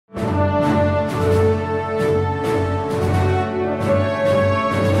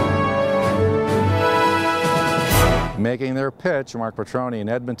making their pitch. Marc Patrone in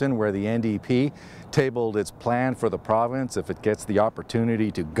Edmonton, where the NDP tabled its plan for the province if it gets the opportunity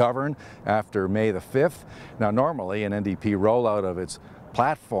to govern after May the 5th. Now, normally an NDP rollout of its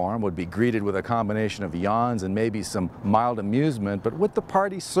platform would be greeted with a combination of yawns and maybe some mild amusement, but with the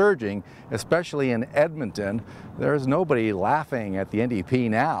party surging, especially in Edmonton, there's nobody laughing at the NDP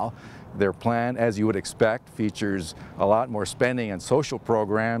now. Their plan, as you would expect, features a lot more spending on social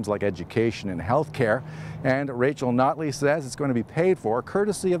programs like education and healthcare. And Rachel Notley says it's going to be paid for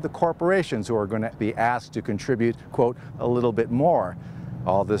courtesy of the corporations who are going to be asked to contribute, quote, a little bit more.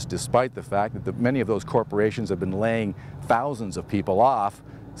 All this despite the fact that many of those corporations have been laying thousands of people off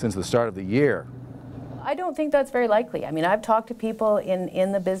since the start of the year. I don't think that's very likely. I mean, I've talked to people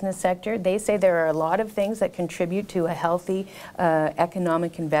in the business sector. They say there are a lot of things that contribute to a healthy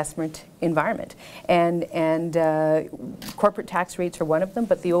economic investment environment. And corporate tax rates are one of them,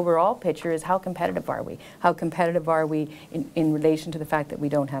 but the overall picture is how competitive are we? How competitive are we in relation to the fact that we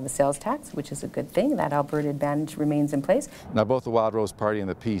don't have a sales tax, which is a good thing. That Alberta advantage remains in place. Now, both the Wild Rose Party and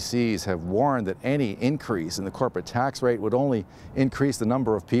the PCs have warned that any increase in the corporate tax rate would only increase the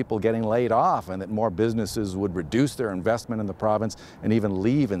number of people getting laid off, and that more businesses would reduce their investment in the province and even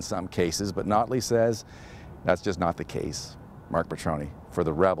leave in some cases. But Notley says that's just not the case. Marc Patrone for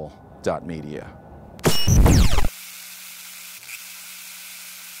TheRebel.media.